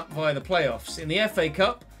who went up via the playoffs. In the FA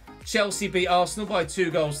Cup, Chelsea beat Arsenal by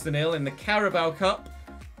 2-0. In the Carabao Cup,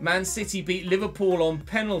 Man City beat Liverpool on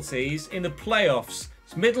penalties. In the playoffs,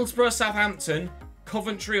 it's Middlesbrough, Southampton,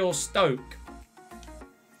 Coventry or Stoke.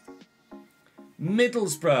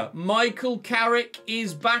 Middlesbrough. Michael Carrick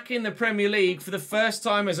is back in the Premier League for the first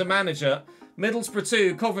time as a manager. Middlesbrough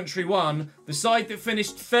 2, Coventry 1. The side that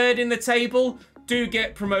finished third in the table do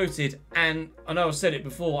get promoted. And I know I've said it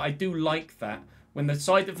before, I do like that. When the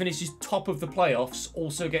side that finishes top of the playoffs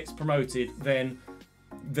also gets promoted, then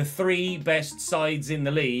the 3 best sides in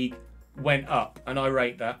the league went up. And I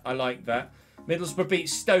rate that. I like that. Middlesbrough beat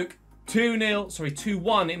Stoke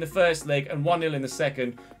 2-1 in the first leg and 1-0 in the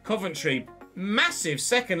second. Coventry, massive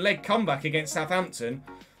second leg comeback against Southampton.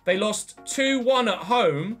 They lost 2-1 at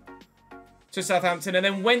home to Southampton and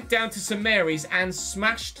then went down to St Mary's and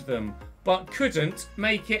smashed them, but couldn't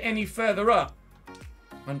make it any further up.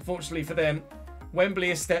 Unfortunately for them,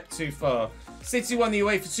 Wembley a step too far. City won the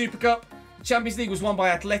UEFA Super Cup. The Champions League was won by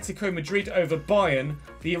Atletico Madrid over Bayern.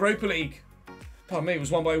 The Europa League, pardon me,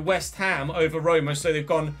 was won by West Ham over Roma. So they've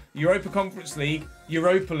gone Europa Conference League,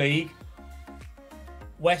 Europa League,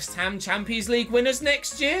 West Ham Champions League winners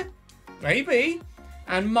next year? Maybe.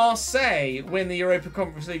 And Marseille win the Europa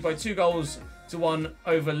Conference League by 2-1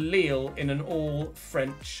 over Lille in an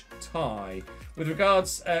all-French tie. With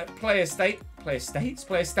regards player stats,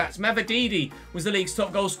 Mavididi was the league's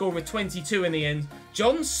top goal scorer with 22 in the end.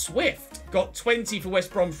 John Swift got 20 for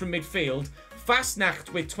West Brom from midfield.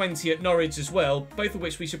 Fastnacht with 20 at Norwich as well, both of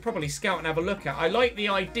which we should probably scout and have a look at. I like the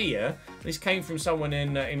idea. This came from someone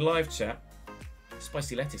in live chat.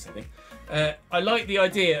 Spicy lettuce, I think. I like the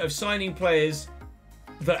idea of signing players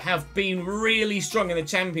that have been really strong in the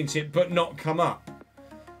Championship but not come up.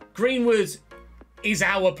 Greenwood is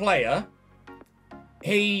our player.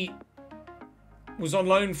 He was on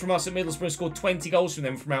loan from us at Middlesbrough and scored 20 goals from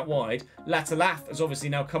them from out wide. Latalath has obviously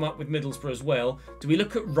now come up with Middlesbrough as well. Do we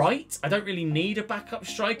look at right? I don't really need a backup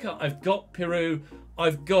striker. I've got Pirou.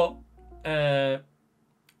 I've got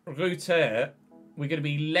Ruter. We're going to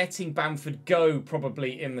be letting Bamford go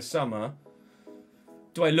probably in the summer.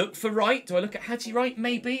 Do I look for right? Do I look at Hadji Wright?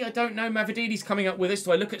 Maybe. I don't know. Mavididi's coming up with us.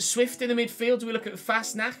 Do I look at Swift in the midfield? Do we look at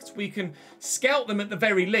Fastnacht? We can scout them at the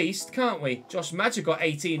very least, can't we? Josh Madger got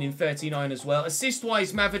 18 in 39 as well.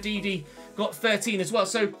 Assist-wise, Mavididi got 13 as well.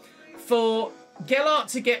 So for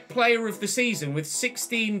Gellart to get player of the season with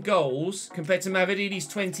 16 goals compared to Mavididi's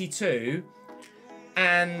 22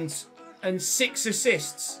 and 6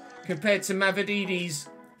 assists compared to Mavididi's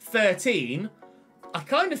 13, I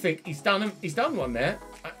kind of think he's done one there.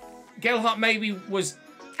 Gellart maybe was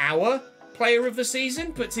our player of the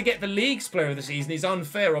season, but to get the league's player of the season is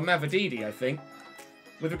unfair on Mavididi, I think.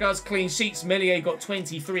 With regards to clean sheets, Meslier got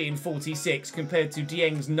 23 in 46 compared to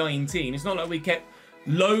Dieng's 19. It's not like we kept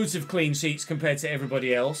loads of clean sheets compared to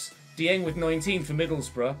everybody else. Dieng with 19 for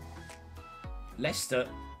Middlesbrough. Leicester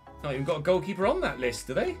not even got a goalkeeper on that list,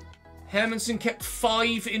 do they? Hermansen kept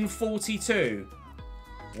 5 in 42.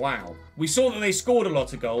 Wow. We saw that they scored a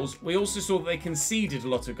lot of goals. We also saw that they conceded a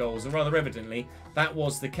lot of goals, and rather evidently, that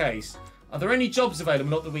was the case. Are there any jobs available?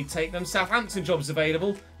 Not that we take them. Southampton jobs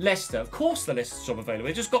available. Leicester. Of course the Leicester's job available.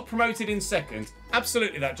 They just got promoted in second.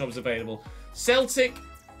 Absolutely that job's available. Celtic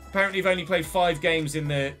apparently have only played 5 games in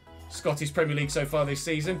the Scottish Premier League so far this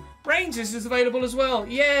season. Rangers is available as well.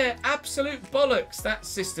 Yeah, absolute bollocks. That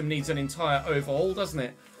system needs an entire overhaul, doesn't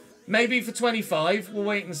it? Maybe for 25, we'll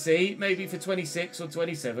wait and see. Maybe for 26 or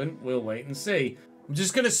 27, we'll wait and see. I'm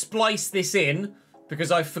just going to splice this in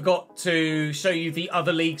because I forgot to show you the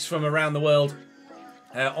other leagues from around the world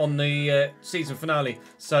on the season finale.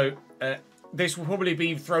 So this will probably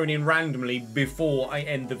be thrown in randomly before I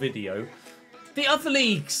end the video. The other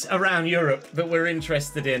leagues around Europe that we're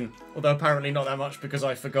interested in, although apparently not that much because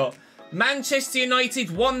I forgot. Manchester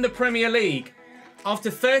United won the Premier League.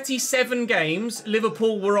 After 37 games,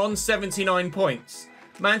 Liverpool were on 79 points.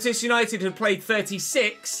 Manchester United had played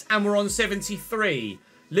 36 and were on 73.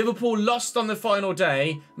 Liverpool lost on the final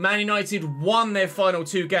day. Man United won their final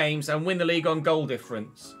 2 games and win the league on goal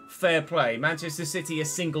difference. Fair play. Manchester City a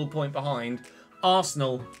single point behind.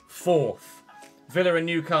 Arsenal 4th. Villa and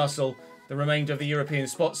Newcastle, the remainder of the European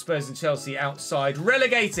spot. Spurs and Chelsea outside.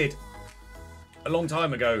 Relegated a long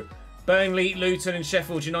time ago. Burnley, Luton and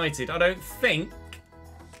Sheffield United. I don't think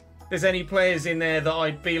there's any players in there that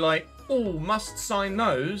I'd be like, oh, must sign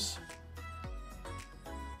those.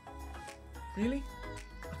 Really?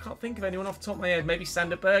 I can't think of anyone off the top of my head. Maybe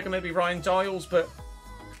Sander Berger, maybe Ryan Giles, but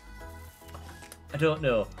I don't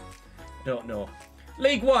know. I don't know.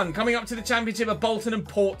 League One, coming up to the Championship of Bolton and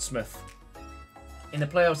Portsmouth. In the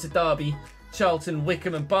playoffs of Derby, Charlton,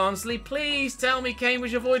 Wickham and Barnsley. Please tell me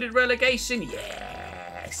Cambridge avoided relegation.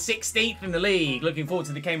 Yeah, 16th in the league. Looking forward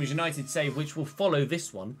to the Cambridge United save, which will follow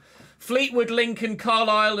this one. Fleetwood, Lincoln,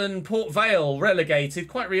 Carlisle and Port Vale relegated.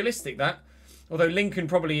 Quite realistic, that. Although Lincoln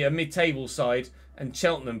probably a mid-table side and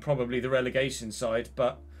Cheltenham probably the relegation side.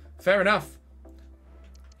 But fair enough.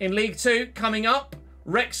 In League Two, coming up,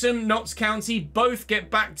 Wrexham, Notts County both get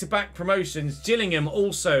back-to-back promotions. Gillingham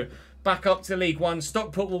also back up to League One.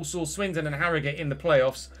 Stockport, Walsall, Swindon and Harrogate in the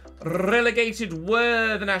playoffs. Relegated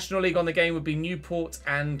were the National League on the game would be Newport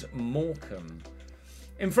and Morecambe.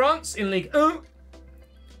 In France, in League 1,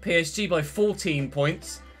 PSG by 14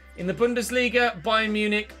 points. In the Bundesliga, Bayern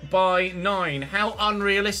Munich by 9. How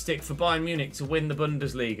unrealistic for Bayern Munich to win the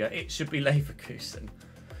Bundesliga. It should be Leverkusen.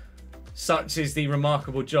 Such is the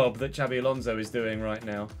remarkable job that Xabi Alonso is doing right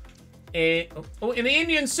now. In the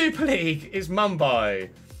Indian Super League, it's Mumbai.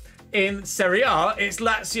 In Serie A, it's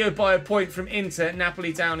Lazio by a point from Inter,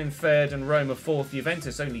 Napoli down in 3rd and Roma 4th,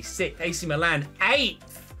 Juventus only 6th, AC Milan 8th.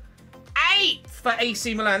 8th for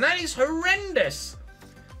AC Milan. That is horrendous.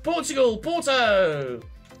 Portugal, Porto.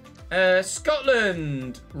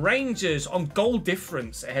 Scotland, Rangers on goal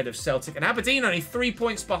difference ahead of Celtic, and Aberdeen only 3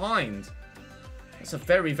 points behind. That's a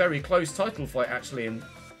very, very close title fight, actually, and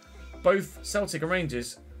both Celtic and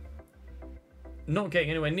Rangers not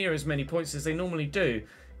getting anywhere near as many points as they normally do.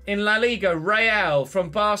 In La Liga, Real from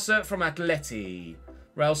Barca, from Atleti.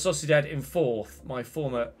 Real Sociedad in 4th,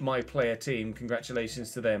 my player team.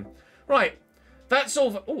 Congratulations to them. Right, that's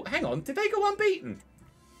all. Oh, hang on, did they go unbeaten?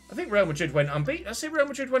 I think Real Madrid went unbeaten. I say Real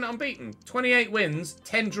Madrid went unbeaten. 28 wins,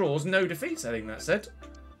 10 draws, no defeats, I think that said.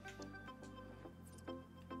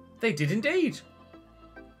 They did indeed.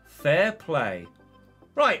 Fair play.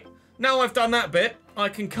 Right, now I've done that bit, I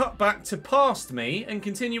can cut back to past me and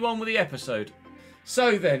continue on with the episode.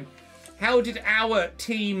 So then, how did our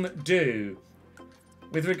team do?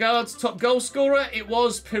 With regards to top goal scorer, it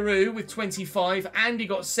was Peru with 25, and he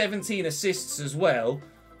got 17 assists as well.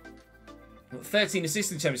 13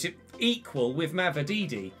 assists in the Championship, equal with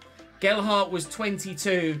Mavadidi. Gelhardt was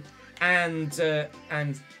 22 and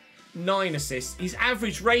 9 assists. His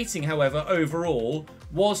average rating, however, overall,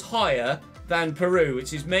 was higher than Peru,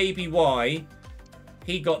 which is maybe why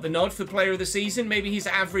he got the nod for Player of the Season. Maybe his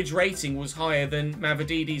average rating was higher than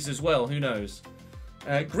Mavadidi's as well. Who knows?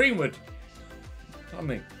 Greenwood, pardon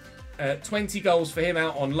me, 20 goals for him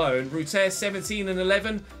out on loan. Ruter 17 and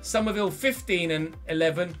 11. Somerville 15 and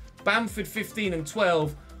 11. Bamford 15 and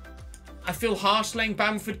 12. I feel harsh letting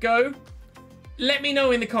Bamford go. Let me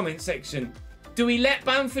know in the comment section. Do we let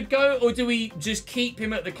Bamford go, or do we just keep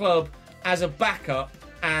him at the club as a backup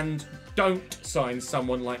and don't sign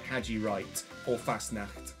someone like Haji Wright or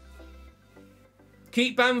Fastnacht?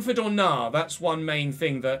 Keep Bamford or nah? That's one main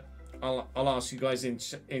thing that I'll ask you guys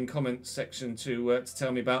in comment section to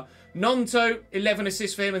tell me about. Nonto, 11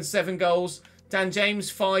 assists for him and 7 goals. Dan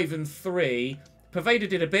James, 5 and 3. Paveda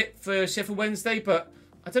did a bit for Sheffield Wednesday, but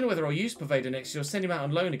I don't know whether I'll use Paveda next year or send him out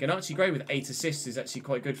on loan again. Archie Gray with 8 assists is actually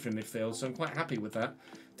quite good for midfield, so I'm quite happy with that.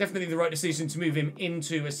 Definitely the right decision to move him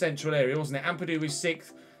into a central area, wasn't it? Ampadu was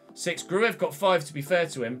 6th. Gruev got 5, to be fair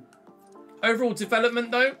to him. Overall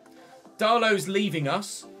development, though, Darlow's leaving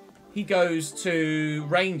us. He goes to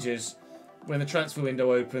Rangers when the transfer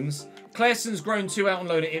window opens. Clareson's grown 2 out on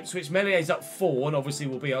loan at Ipswich. Mellier's up 4, and obviously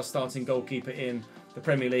will be our starting goalkeeper in the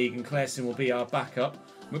Premier League, and Clareson will be our backup.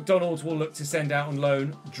 McDonald's will look to send out on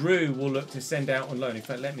loan. Drew will look to send out on loan. In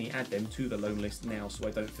fact, let me add them to the loan list now so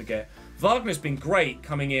I don't forget. Wagner's been great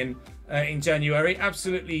coming in January.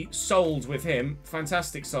 Absolutely sold with him.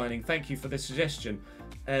 Fantastic signing. Thank you for the suggestion.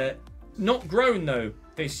 Not grown, though,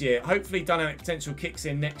 this year. Hopefully dynamic potential kicks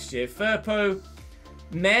in next year. Firpo,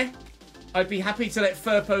 meh. I'd be happy to let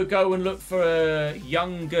Firpo go and look for a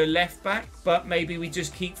younger left back, but maybe we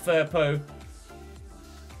just keep Firpo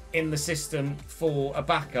in the system for a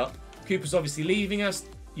backup. Cooper's obviously leaving us.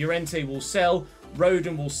 Llorente will sell.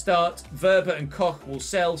 Roden will start. Verba and Koch will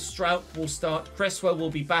sell. Strout will start. Cresswell will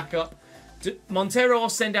be backup. Montero I'll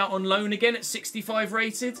send out on loan again at 65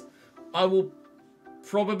 rated. I will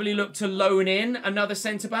probably look to loan in another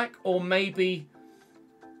centre-back, or maybe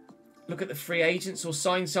look at the free agents or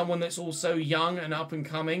sign someone that's also young and up and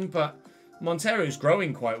coming, but Montero's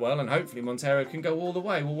growing quite well, and hopefully Montero can go all the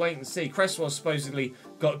way. We'll wait and see. Cresswell's supposedly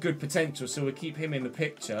got good potential, so we'll keep him in the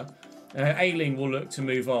picture. Ayling will look to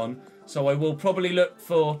move on, so I will probably look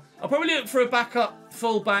for... I'll probably look for a backup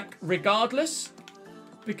fullback regardless,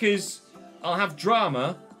 because I'll have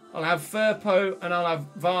Drama, I'll have Firpo, and I'll have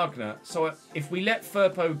Wagner. So if we let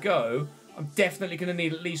Firpo go, I'm definitely going to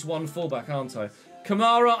need at least one fullback, aren't I?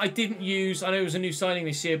 Kamara, I didn't use. I know it was a new signing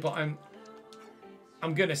this year, but I'm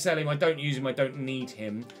going to sell him. I don't use him. I don't need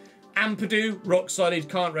him. Ampadu, rock solid.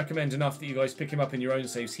 Can't recommend enough that you guys pick him up in your own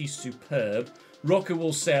saves. He's superb. Rocker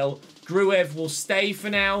will sell. Gruev will stay for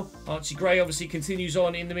now. Archie Gray obviously continues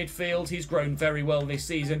on in the midfield. He's grown very well this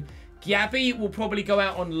season. Gabby will probably go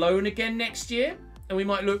out on loan again next year. And we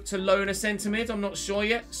might look to loan a centre mid. I'm not sure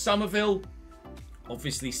yet. Somerville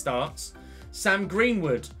obviously starts. Sam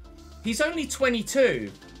Greenwood. He's only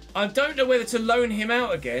 22. I don't know whether to loan him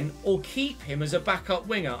out again or keep him as a backup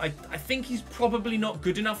winger. I think he's probably not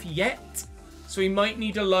good enough yet. So he might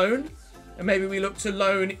need a loan. And maybe we look to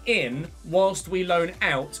loan in whilst we loan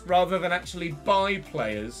out rather than actually buy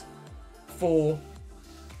players for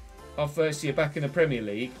our first year back in the Premier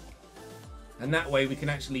League. And that way we can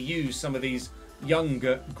actually use some of these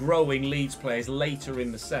younger, growing Leeds players later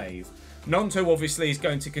in the save. Nonto obviously is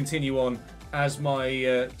going to continue on as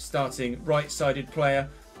my starting right-sided player.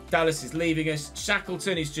 Dallas is leaving us.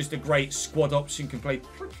 Shackleton is just a great squad option. Can play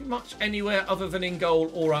pretty much anywhere other than in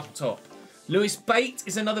goal or up top. Lewis Bate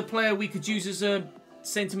is another player we could use as a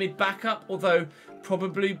centre mid backup, although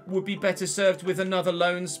probably would be better served with another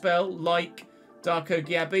loan spell like Darko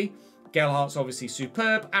Gyabi. Gelhart's obviously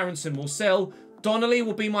superb. Aronson will sell. Donnelly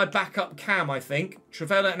will be my backup cam, I think.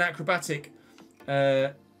 Travella and acrobatic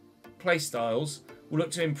play styles will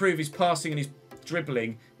look to improve his passing and his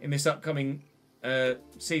dribbling in this upcoming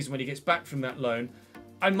season when he gets back from that loan.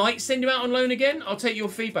 I might send him out on loan again. I'll take your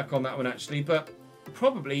feedback on that one, actually, but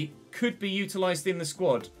probably could be utilised in the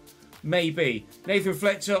squad. Maybe. Nathan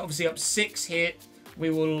Fletcher, obviously up 6 here. We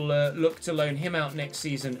will look to loan him out next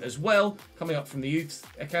season as well, coming up from the Youth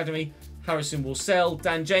Academy. Harrison will sell.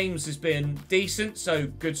 Dan James has been decent, so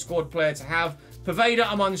good squad player to have. Poveda,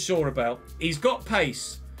 I'm unsure about. He's got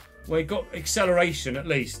pace. Well, he got acceleration, at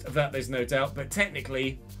least. Of that, there's no doubt. But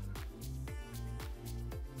technically...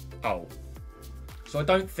 Oh. So I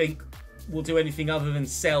don't think we'll do anything other than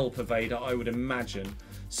sell Poveda, I would imagine.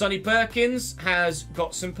 Sonny Perkins has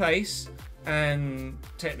got some pace and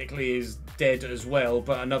technically is dead as well,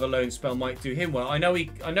 but another loan spell might do him well. I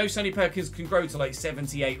know Sonny Perkins can grow to like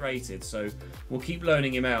 78 rated, so we'll keep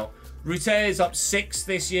loaning him out. Ruter is up 6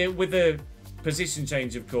 this year with a position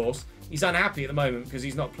change, of course. He's unhappy at the moment because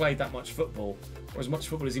he's not played that much football, or as much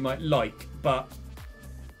football as he might like, but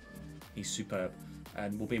he's superb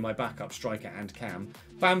and will be my backup striker and cam.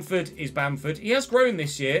 Bamford is Bamford. He has grown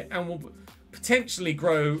this year and will potentially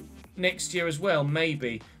grow next year as well,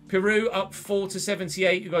 maybe. Peru up 4 to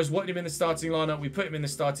 78. You guys wanted him in the starting lineup. We put him in the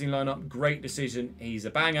starting lineup. Great decision. He's a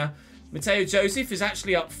banger. Mateo Joseph is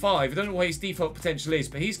actually up 5. I don't know what his default potential is,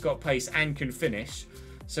 but he's got pace and can finish.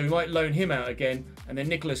 So we might loan him out again. And then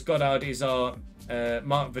Nicholas Goddard is our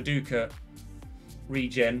Mark Viduka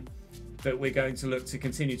regen that we're going to look to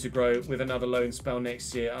continue to grow with another loan spell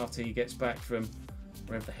next year after he gets back from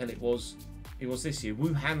wherever the hell it was. It was this year.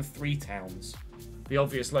 Wuhan 3 Towns. The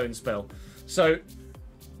obvious loan spell. So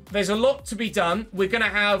there's a lot to be done. We're going to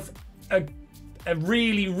have a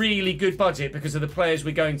really, really good budget because of the players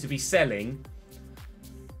we're going to be selling.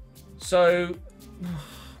 So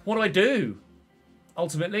what do I do?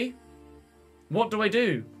 Ultimately, what do I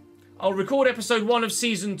do? I'll record episode 1 of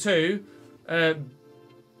season 2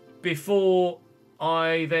 before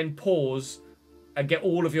I then pause and get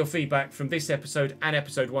all of your feedback from this episode and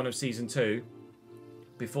episode 1 of season 2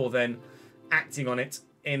 before then acting on it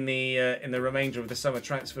in the remainder of the summer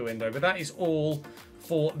transfer window. But that is all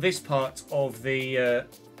for this part of the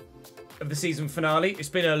season finale. It's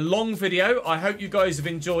been a long video. I hope you guys have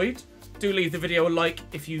enjoyed. Do leave the video a like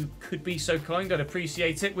if you could be so kind. I'd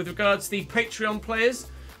appreciate it. With regards to the Patreon players,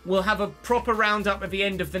 we'll have a proper roundup at the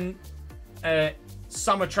end of the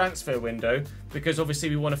summer transfer window because obviously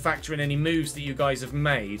we want to factor in any moves that you guys have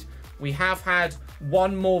made. We have had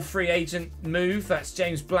one more free agent move. That's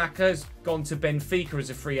James Blacker has gone to Benfica as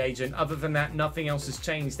a free agent. Other than that, nothing else has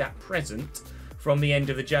changed at present from the end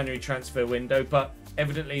of the January transfer window. But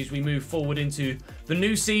evidently, as we move forward into the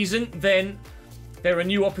new season, then there are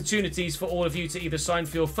new opportunities for all of you to either sign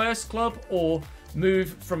for your first club or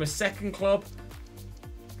move from a second club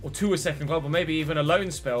or to a second club, or maybe even a loan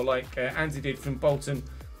spell like Andy did from Bolton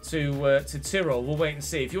to Tyrrell. We'll wait and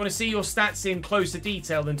see. If you want to see your stats in closer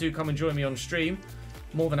detail, then do come and join me on stream.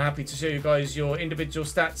 More than happy to show you guys your individual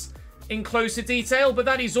stats in closer detail, but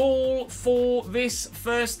that is all for this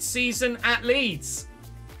first season at Leeds.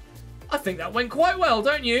 I think that went quite well,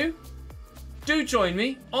 don't you? Do join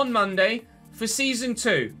me on Monday for Season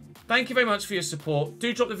 2. Thank you very much for your support.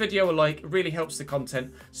 Do drop the video a like. It really helps the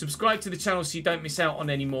content. Subscribe to the channel so you don't miss out on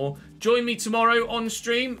any more. Join me tomorrow on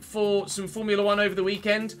stream for some Formula 1 over the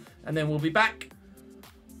weekend. And then we'll be back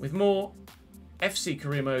with more FC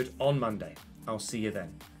Career Mode on Monday. I'll see you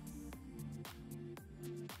then.